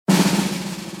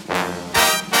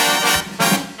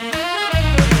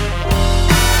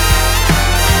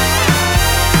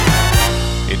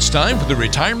time for the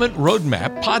Retirement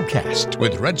Roadmap Podcast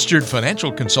with registered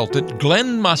financial consultant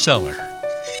Glenn Mosseller.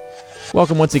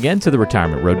 Welcome once again to the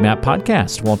Retirement Roadmap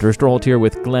Podcast. Walter Strohlt here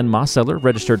with Glenn Mosseller,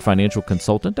 registered financial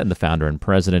consultant and the founder and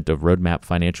president of Roadmap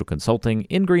Financial Consulting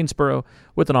in Greensboro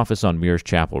with an office on Mears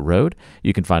Chapel Road.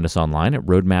 You can find us online at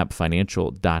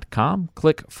roadmapfinancial.com.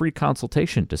 Click free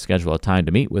consultation to schedule a time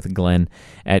to meet with Glenn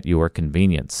at your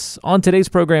convenience. On today's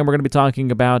program, we're going to be talking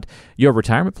about your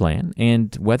retirement plan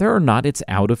and whether or not it's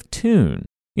out of tune.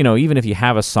 You know, even if you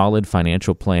have a solid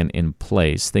financial plan in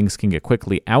place, things can get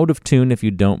quickly out of tune if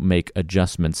you don't make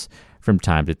adjustments from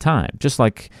time to time. Just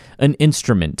like an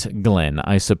instrument, Glenn,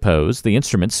 I suppose. The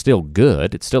instrument's still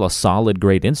good. It's still a solid,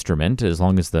 great instrument as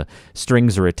long as the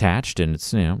strings are attached and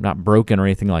it's, not broken or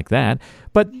anything like that.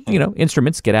 But,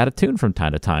 instruments get out of tune from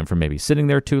time to time from maybe sitting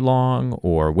there too long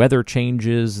or weather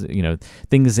changes.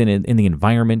 Things in the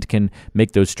environment can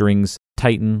make those strings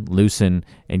tighten, loosen,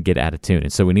 and get out of tune.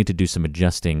 And so we need to do some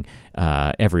adjusting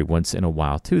every once in a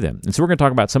while to them. And so we're going to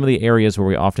talk about some of the areas where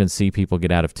we often see people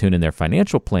get out of tune in their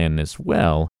financial plan as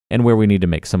well, and where we need to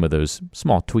make some of those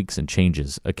small tweaks and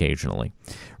changes occasionally.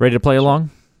 Ready to play along?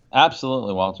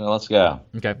 Absolutely, Walter. Let's go.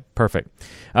 Okay, perfect.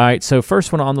 All right, so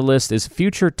first one on the list is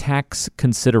future tax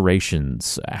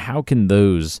considerations. How can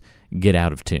those get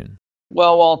out of tune?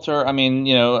 Well, Walter,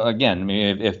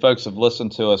 if folks have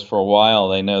listened to us for a while,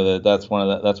 they know that that's one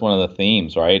of the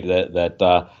themes, right?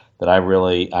 That I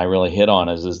really hit on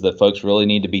is that folks really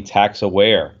need to be tax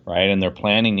aware, right? And their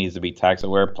planning needs to be tax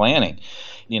aware planning.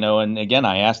 And again,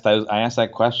 I asked that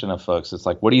question of folks. It's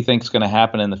like, what do you think is going to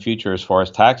happen in the future as far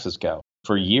as taxes go?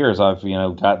 For years, I've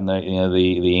gotten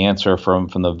the answer from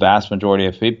the vast majority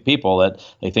of people that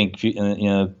they think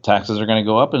taxes are going to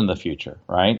go up in the future,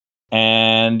 right?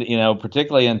 And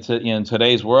particularly in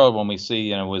today's world, when we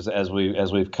see as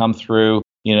we've come through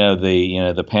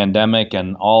the pandemic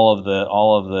and all of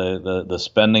the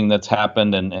spending that's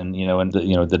happened and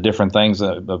the different things,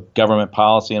 the government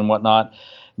policy and whatnot.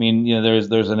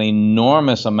 There's an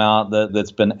enormous amount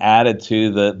that's been added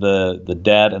to the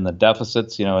debt and the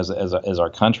deficits, as our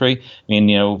country.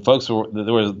 There was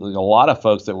a lot of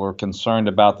folks that were concerned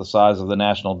about the size of the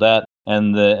national debt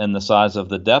and the size of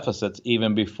the deficits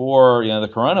even before the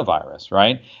coronavirus,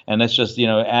 right? And it's just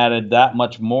added that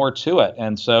much more to it.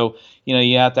 And so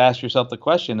you have to ask yourself the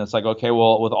question. It's like, okay,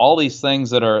 well, with all these things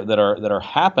that are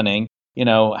happening,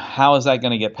 how is that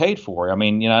going to get paid for? I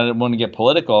don't want to get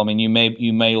political. You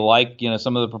may like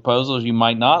some of the proposals, you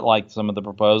might not like some of the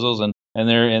proposals, and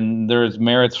there's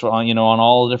merits on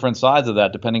all the different sides of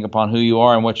that, depending upon who you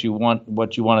are and what you want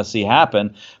to see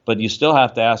happen. But you still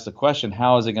have to ask the question: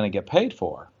 how is it going to get paid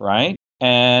for, right?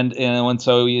 And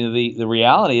so the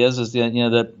reality is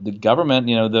that the government,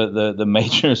 the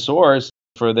major source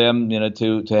for them,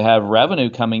 to have revenue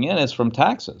coming in is from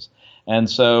taxes. And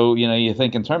so, you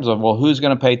think in terms of, well, who's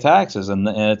going to pay taxes? And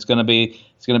it's going to be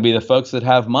the folks that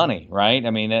have money, right?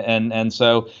 And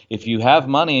so if you have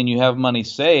money and you have money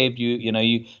saved,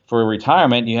 you for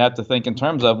retirement, you have to think in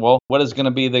terms of, well, what is going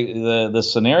to be the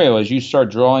scenario as you start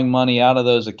drawing money out of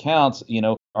those accounts?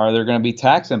 Are there going to be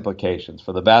tax implications?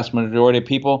 For the vast majority of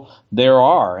people, there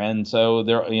are. And so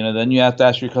then you have to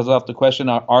ask yourself the question,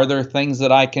 are there things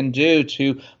that I can do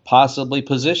to possibly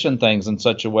position things in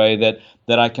such a way that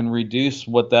I can reduce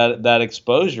what that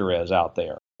exposure is out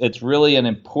there? It's really an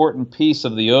important piece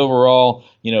of the overall,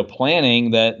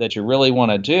 planning that you really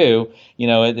want to do.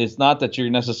 It's not that you're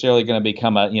necessarily going to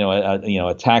become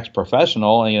a tax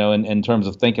professional, in terms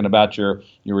of thinking about your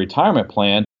retirement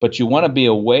plan, but you want to be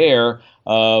aware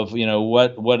of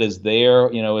what is there,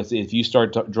 if you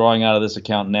start drawing out of this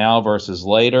account now versus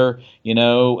later,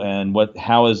 and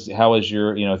how is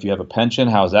your, if you have a pension,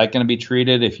 how is that going to be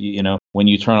treated? If when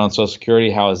you turn on Social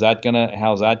Security, how's that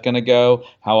gonna go?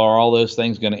 How are all those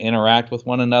things going to interact with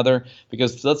one another?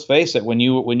 Because let's face it, when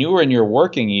you were in your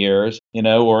working years,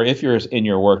 or if you're in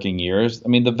your working years,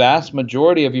 the vast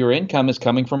majority of your income is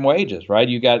coming from wages, right?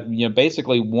 You got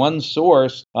basically one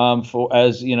source for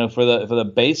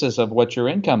the basis of what your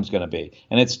income is going to be,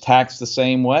 and it's taxed the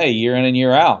same way year in and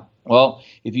year out. Well,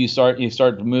 if you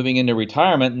start moving into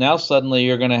retirement, now suddenly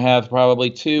you're going to have probably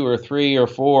 2 or 3 or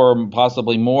 4,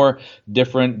 possibly more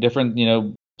different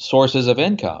sources of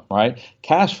income, right?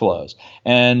 Cash flows,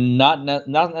 and not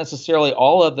necessarily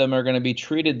all of them are going to be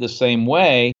treated the same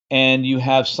way. And you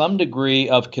have some degree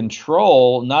of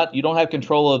control. You don't have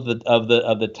control of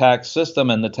the tax system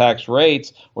and the tax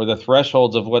rates or the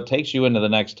thresholds of what takes you into the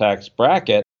next tax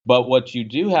bracket. But what you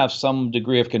do have some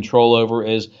degree of control over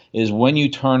is when you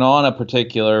turn on a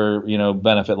particular,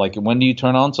 benefit, like when do you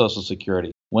turn on Social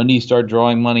Security? When do you start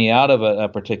drawing money out of a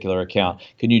particular account?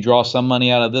 Can you draw some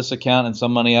money out of this account and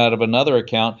some money out of another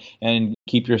account and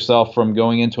keep yourself from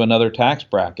going into another tax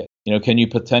bracket? Can you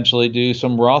potentially do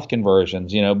some Roth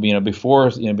conversions?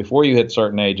 Before you hit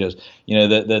certain ages,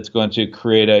 that's going to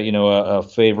create a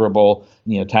favorable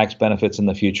tax benefits in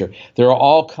the future. There are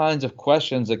all kinds of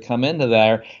questions that come into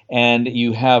there, and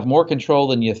you have more control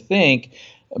than you think.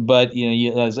 But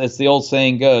as the old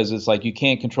saying goes, it's like you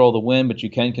can't control the wind, but you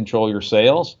can control your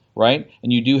sails, right?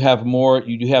 And you do have more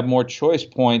choice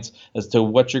points as to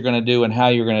what you're going to do and how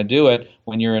you're going to do it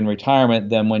when you're in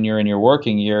retirement than when you're in your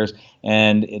working years.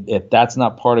 And if that's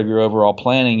not part of your overall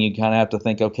planning, you kind of have to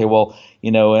think, okay, well,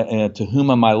 to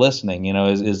whom am I listening?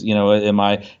 Am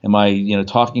I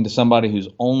talking to somebody who's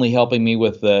only helping me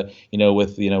with the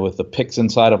the picks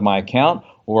inside of my account,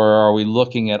 or are we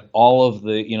looking at all of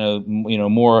the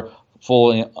more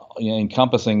full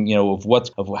encompassing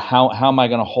of how am I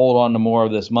going to hold on to more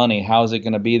of this money? How is it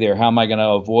going to be there? How am I going to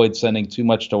avoid sending too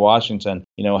much to Washington?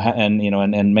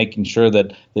 And making sure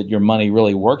that your money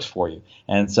really works for you.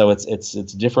 And so it's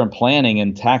different planning,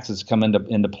 and taxes come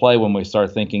into play when we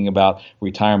start thinking about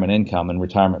retirement income and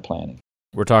retirement planning.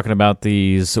 We're talking about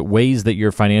these ways that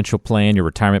your financial plan, your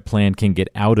retirement plan, can get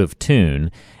out of tune,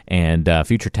 and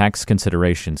future tax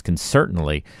considerations can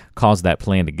certainly cause that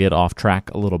plan to get off track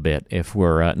a little bit if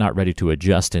we're not ready to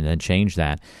adjust and change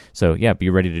that. So, yeah, be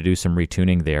ready to do some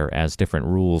retuning there as different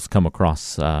rules come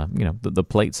across, the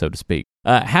plate, so to speak.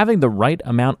 Having the right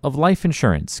amount of life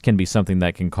insurance can be something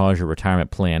that can cause your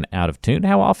retirement plan out of tune.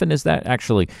 How often is that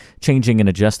actually changing and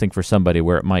adjusting for somebody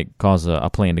where it might cause a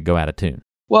plan to go out of tune?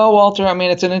 Well, Walter,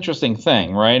 it's an interesting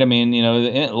thing, right?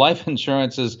 Life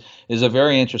insurance is a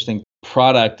very interesting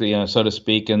product, so to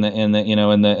speak, in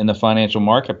the financial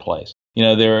marketplace.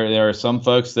 There are some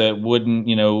folks that wouldn't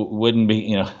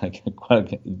be,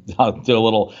 I'll do a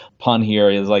little pun here,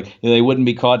 is like they wouldn't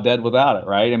be caught dead without it,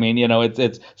 right?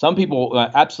 It's some people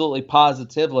absolutely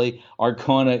positively are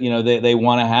going to, they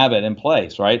want to have it in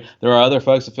place, right? There are other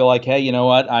folks that feel like, hey, you know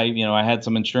what, I had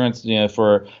some insurance,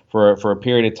 for a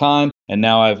period of time. And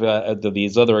now I've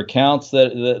these other accounts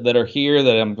that are here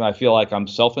that I feel like I'm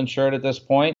self-insured at this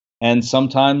point. And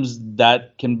sometimes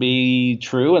that can be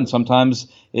true, and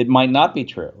sometimes it might not be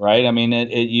true, right?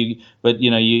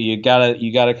 You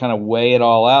gotta kind of weigh it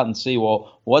all out and see,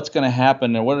 well, what's going to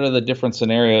happen, and what are the different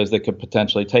scenarios that could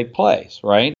potentially take place,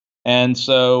 right? And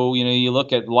so, you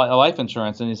look at life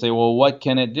insurance and you say, well, what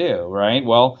can it do, right?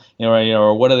 Well,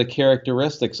 or what are the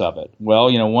characteristics of it?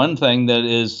 Well, one thing that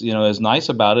is nice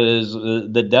about it is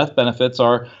the death benefits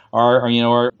are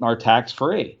tax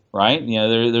free, right?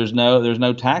 There's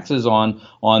no taxes on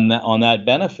that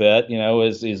benefit.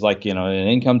 Is like an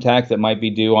income tax that might be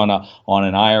due on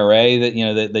an IRA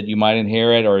that you might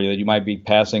inherit or that you might be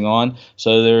passing on.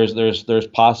 So there's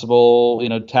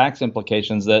possible tax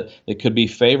implications that could be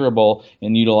favorable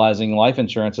in utilizing life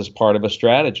insurance as part of a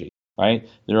strategy. Right.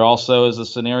 There also is a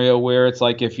scenario where it's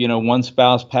like if one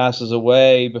spouse passes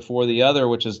away before the other,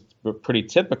 which is pretty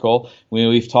typical.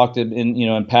 We've talked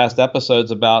in past episodes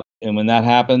about, and when that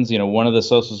happens, one of the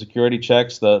Social Security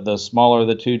checks, the smaller of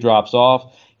the two drops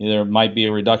off. There might be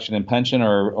a reduction in pension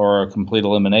or a complete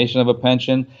elimination of a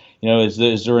pension.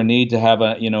 Is there a need to have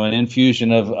an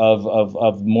infusion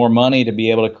of more money to be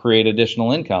able to create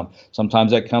additional income?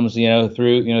 Sometimes that comes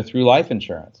through life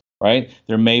insurance. Right.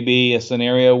 There may be a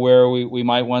scenario where we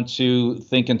might want to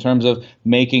think in terms of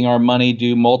making our money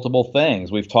do multiple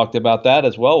things. We've talked about that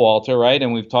as well, Walter, right?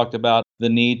 And we've talked about the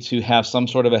need to have some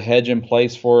sort of a hedge in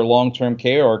place for long-term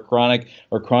care or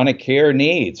chronic care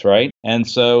needs, right? And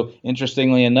so,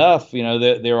 interestingly enough,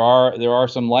 there are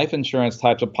some life insurance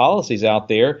types of policies out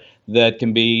there that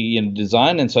can be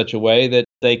designed in such a way that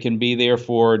they can be there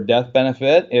for death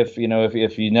benefit if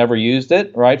you never used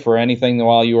it, right, for anything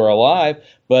while you are alive.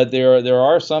 But there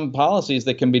are some policies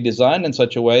that can be designed in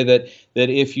such a way that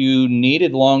if you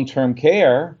needed long-term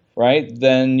care, right,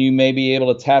 then you may be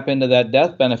able to tap into that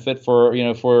death benefit for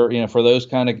those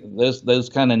kind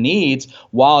of needs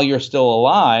while you're still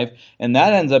alive. And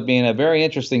that ends up being a very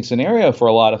interesting scenario for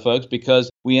a lot of folks, because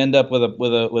we end up with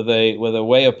a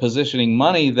way of positioning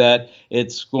money that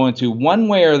it's going to, one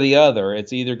way or the other,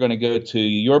 it's either going to go to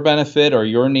your benefit or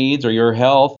your needs or your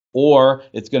health, or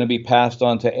it's going to be passed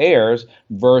on to heirs,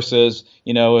 versus,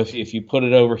 if you put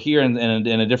it over here in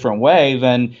a different way,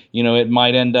 then, it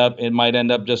might end up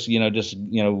just going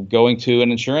to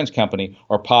an insurance company,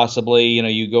 or possibly,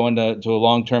 you go into a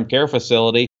long-term care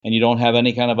facility and you don't have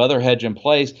any kind of other hedge in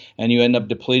place, and you end up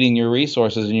depleting your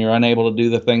resources, and you're unable to do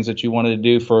the things that you wanted to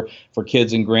do for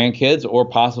kids and grandkids, or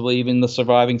possibly even the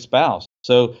surviving spouse.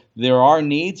 So there are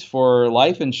needs for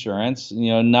life insurance.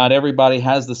 Not everybody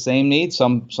has the same needs.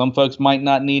 Some folks might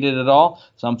not need it at all.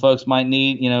 Some folks might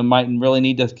really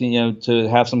need to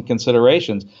have some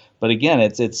considerations. But again,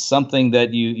 it's something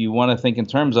that you want to think in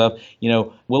terms of,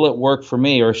 will it work for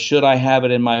me, or should I have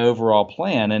it in my overall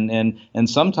plan? And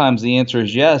sometimes the answer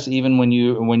is yes, even when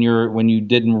you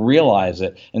didn't realize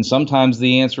it. And sometimes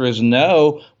the answer is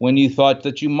no when you thought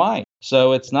that you might.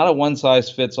 So it's not a one size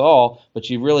fits all, but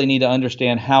you really need to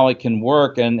understand how it can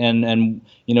work and can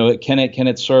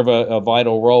it serve a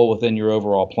vital role within your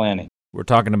overall planning. We're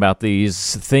talking about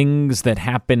these things that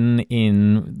happen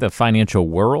in the financial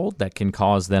world that can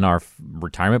cause then our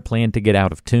retirement plan to get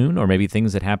out of tune, or maybe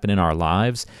things that happen in our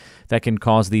lives that can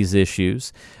cause these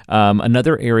issues.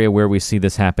 Another area where we see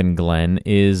this happen, Glenn,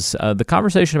 is the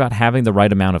conversation about having the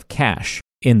right amount of cash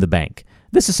in the bank.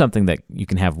 This is something that you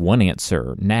can have one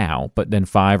answer now, but then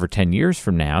 5 or 10 years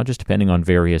from now, just depending on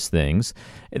various things,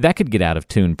 that could get out of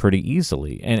tune pretty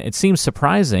easily. And it seems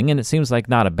surprising, and it seems like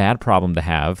not a bad problem to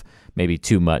have maybe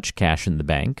too much cash in the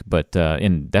bank, but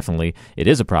and definitely it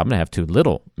is a problem to have too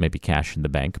little maybe cash in the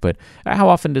bank. But how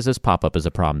often does this pop up as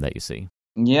a problem that you see?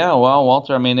 Yeah, well,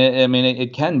 Walter,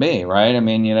 it can be, right?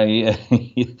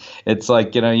 It's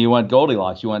like, you want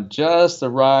Goldilocks, you want just the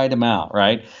right amount,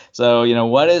 right? So,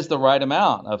 what is the right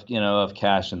amount of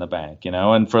cash in the bank,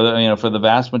 and for the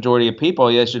vast majority of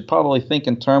people, you should probably think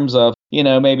in terms of,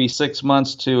 maybe 6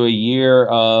 months to a year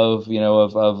of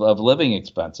living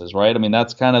expenses, right?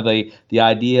 That's kind of the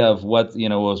idea of what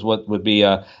would be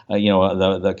the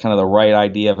kind of the right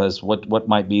idea of as what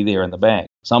might be there in the bank.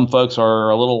 Some folks are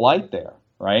a little light there.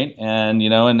 Right. And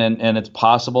it's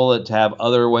possible to have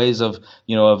other ways of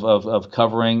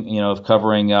covering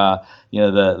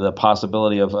the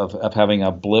possibility of having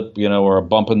a blip, or a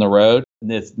bump in the road.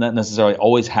 It's not necessarily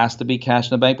always has to be cash in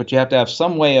the bank, but you have to have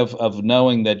some way of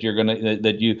knowing that you're going to,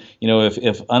 that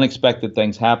if unexpected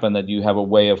things happen, that you have a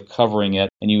way of covering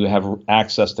it and you have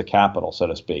access to capital, so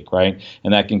to speak. Right.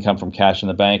 And that can come from cash in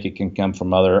the bank. It can come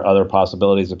from other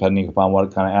possibilities depending upon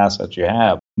what kind of assets you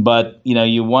have. But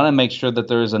you want to make sure that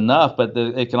there is enough. But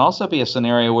it can also be a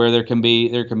scenario where there can be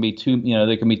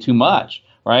too much,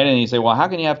 right? And you say, well, how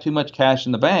can you have too much cash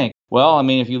in the bank? Well,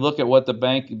 if you look at what the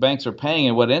banks are paying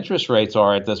and what interest rates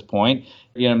are at this point,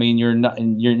 you're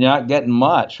not getting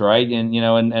much, right?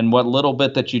 And what little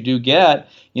bit that you do get,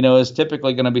 is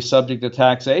typically going to be subject to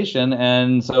taxation,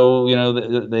 and so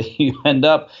you end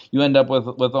up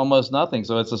with almost nothing.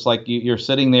 So it's just like you're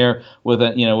sitting there with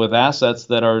assets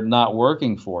that are not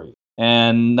working for you.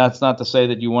 And that's not to say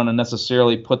that you want to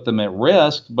necessarily put them at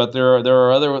risk, but there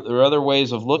are other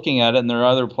ways of looking at it, and there are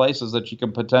other places that you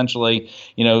can potentially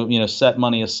set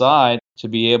money aside to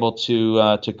be able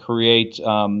to create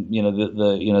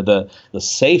the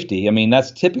safety.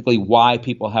 That's typically why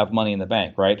people have money in the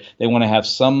bank, right? They want to have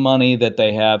some money that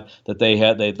they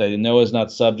know is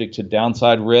not subject to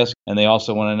downside risk, and they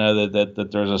also want to know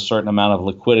that there's a certain amount of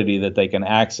liquidity that they can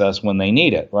access when they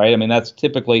need it, right? That's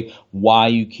typically why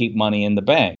you keep money in the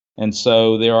bank. And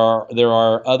so there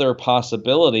are other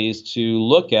possibilities to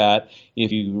look at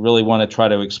if you really want to try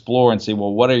to explore and see,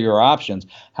 well, what are your options?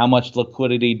 How much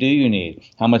liquidity do you need?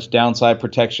 How much downside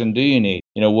protection do you need?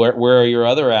 Where are your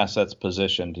other assets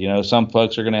positioned? Some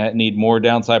folks are going to need more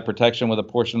downside protection with a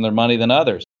portion of their money than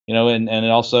others. And it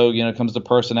also, comes to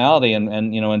personality and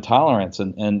and tolerance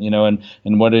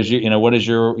and what is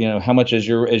your how much is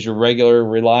your regular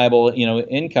reliable,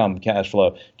 income cash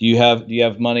flow? Do you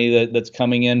have money that's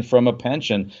coming in from a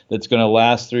pension that's going to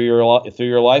last through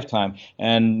your lifetime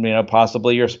and,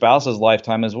 possibly your spouse's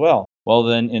lifetime as well? Well,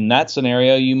 then in that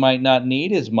scenario, you might not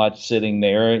need as much sitting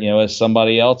there, as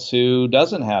somebody else who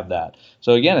doesn't have that.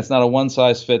 So again, it's not a one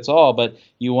size fits all, but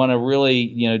you want to really,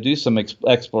 do some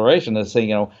exploration to say,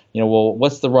 well,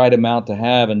 what's the right amount to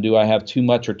have, and do I have too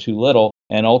much or too little?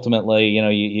 And ultimately,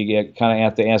 you kind of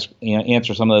have to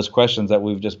answer some of those questions that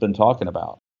we've just been talking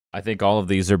about. I think all of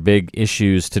these are big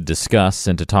issues to discuss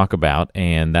and to talk about,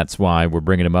 and that's why we're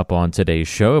bringing them up on today's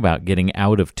show about getting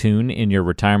out of tune in your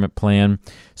retirement plan.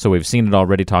 So we've seen it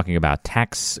already, talking about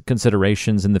tax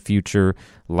considerations in the future,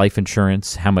 life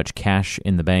insurance, how much cash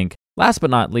in the bank. Last but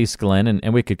not least, Glenn,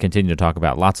 and we could continue to talk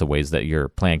about lots of ways that your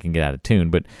plan can get out of tune,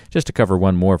 but just to cover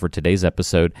one more for today's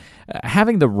episode,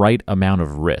 having the right amount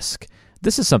of risk.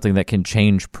 This is something that can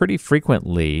change pretty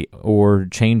frequently or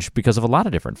change because of a lot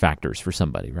of different factors for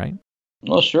somebody, right?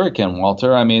 Well, sure it can,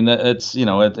 Walter. It's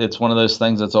it's one of those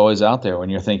things that's always out there when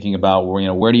you're thinking about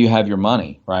where do you have your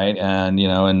money, right? And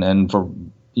and for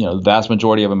the vast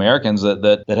majority of Americans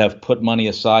that have put money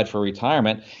aside for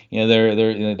retirement,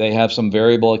 they have some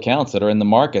variable accounts that are in the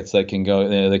markets that can go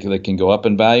that can go up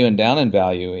in value and down in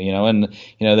value, and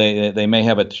they may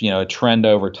have a trend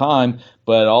over time.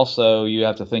 But also you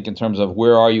have to think in terms of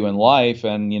where are you in life,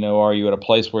 and are you at a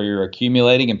place where you're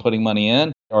accumulating and putting money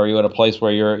in? Or are you at a place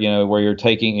where you're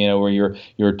taking, where you're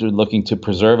looking to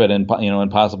preserve it and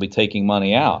possibly taking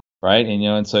money out, right?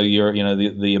 And so you're,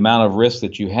 the amount of risk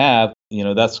that you have,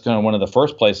 that's kind of one of the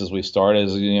first places we start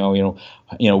is, how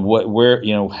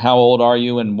old are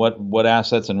you and what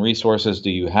assets and resources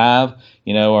do you have?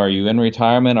 Are you in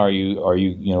retirement? Are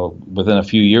you within a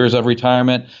few years of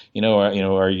retirement? Are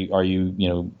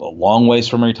you a long ways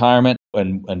from retirement?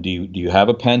 And do you have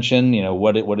a pension?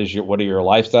 What are your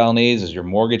lifestyle needs? Is your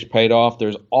mortgage paid off?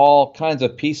 There's all kinds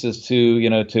of pieces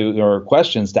or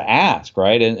questions to ask,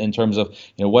 right? In terms of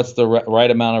what's the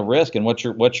right amount of risk and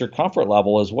what's your comfort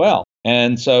level as well.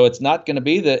 And so it's not going to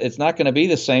be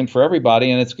the same for everybody,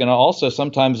 and it's going to also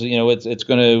sometimes it's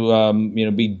going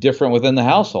to be different within the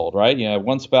household, right? You have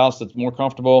one spouse that's more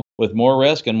comfortable with more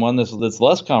risk and one that's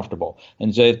less comfortable,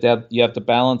 and so you have to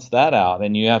balance that out,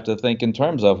 and you have to think in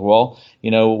terms of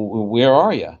where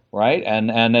are you, right?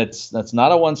 And that's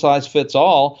not a one size fits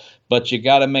all. But you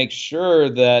got to make sure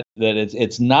that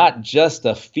it's not just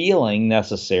a feeling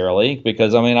necessarily,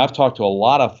 because I've talked to a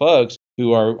lot of folks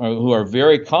who are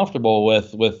very comfortable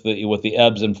with the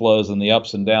ebbs and flows and the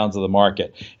ups and downs of the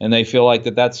market, and they feel like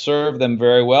that served them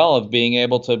very well of being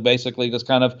able to basically just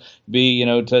kind of be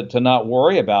to not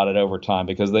worry about it over time,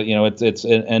 because it's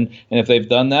and if they've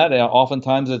done that,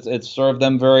 oftentimes it's served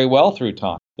them very well through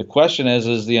time. The question is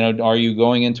are you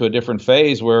going into a different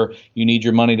phase where you need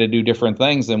your money to do different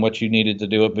things than what you needed to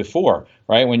do it before,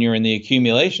 right? When you're in the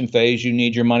accumulation phase, you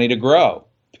need your money to grow.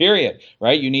 Period.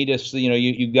 Right? You need to,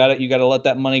 you got to let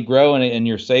that money grow, and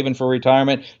you're saving for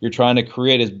retirement. You're trying to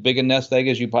create as big a nest egg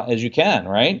as you can,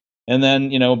 right? And then,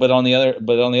 but on the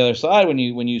other side, when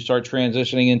you start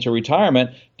transitioning into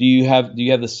retirement, do you have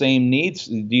the same needs?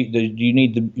 Do you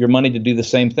need your money to do the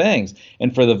same things?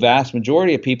 And for the vast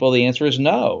majority of people, the answer is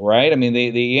no, right?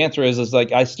 The answer is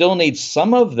like, I still need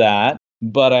some of that,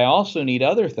 but I also need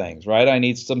other things, right? I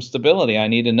need some stability. I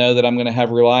need to know that I'm going to have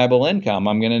reliable income.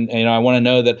 I want to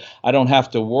know that I don't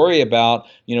have to worry about,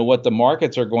 what the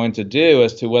markets are going to do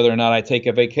as to whether or not I take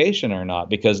a vacation or not,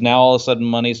 because now all of a sudden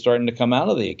money's starting to come out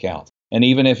of the account. And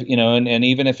even if, and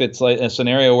even if it's like a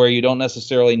scenario where you don't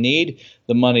necessarily need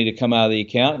the money to come out of the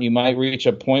account, you might reach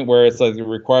a point where it's like the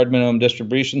required minimum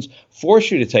distributions force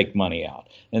you to take money out.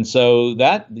 And so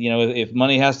that, if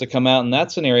money has to come out in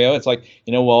that scenario, it's like,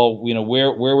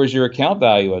 where was your account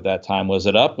value at that time? Was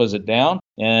it up? Was it down?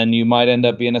 And you might end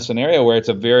up being a scenario where it's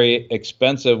a very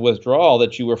expensive withdrawal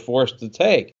that you were forced to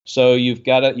take. So you've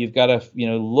got to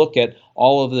look at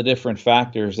all of the different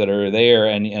factors that are there,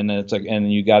 and it's like,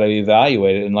 and you got to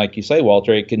evaluate it. And like you say,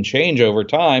 Walter, it can change over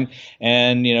time.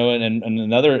 And and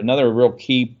another real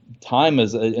key time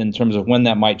is in terms of when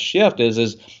that might shift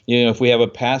is if we have a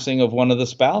passing of one of the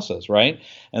spouses, right?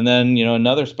 And then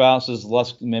another spouse is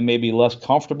maybe less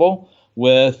comfortable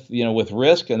with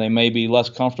risk, and they may be less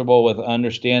comfortable with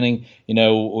understanding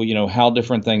how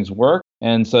different things work.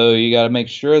 And so you got to make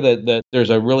sure that there's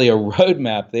a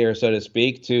roadmap there, so to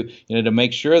speak, to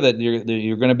make sure that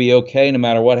you're going to be okay no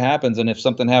matter what happens. And if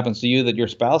something happens to you, that your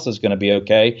spouse is going to be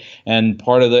okay. And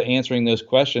part of the answering those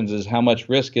questions is how much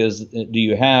risk do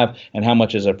you have and how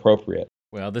much is appropriate.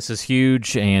 Well, this is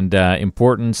huge and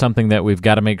important, something that we've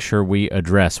got to make sure we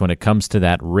address when it comes to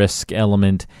that risk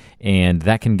element, and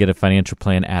that can get a financial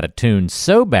plan out of tune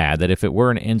so bad that if it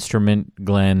were an instrument,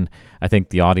 Glenn, I think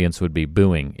the audience would be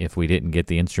booing if we didn't get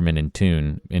the instrument in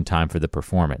tune in time for the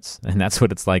performance. And that's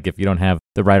what it's like if you don't have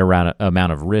the right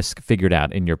amount of risk figured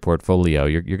out in your portfolio.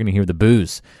 You're going to hear the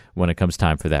boos when it comes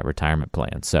time for that retirement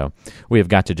plan. So we have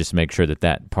got to just make sure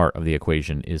that part of the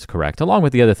equation is correct, along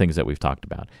with the other things that we've talked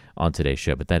about on today's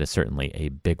show, but that is certainly a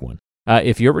big one.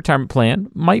 If your retirement plan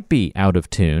might be out of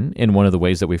tune in one of the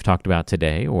ways that we've talked about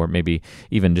today, or maybe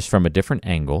even just from a different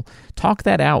angle, talk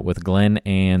that out with Glenn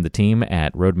and the team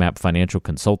at Roadmap Financial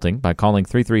Consulting by calling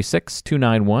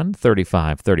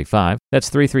 336-291-3535. That's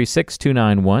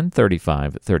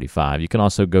 336-291-3535. You can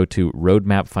also go to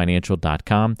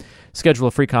roadmapfinancial.com, schedule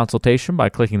a free consultation by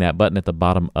clicking that button at the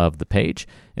bottom of the page,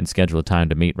 and schedule a time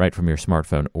to meet right from your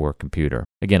smartphone or computer.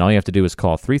 Again, all you have to do is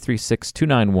call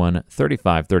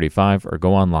 336-291-3535 or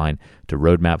go online to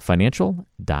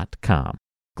roadmapfinancial.com.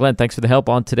 Glenn, thanks for the help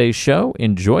on today's show.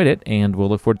 Enjoyed it, and we'll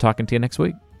look forward to talking to you next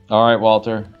week. All right,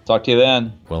 Walter. Talk to you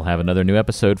then. We'll have another new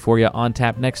episode for you on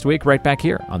tap next week, right back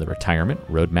here on the Retirement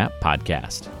Roadmap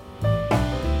Podcast.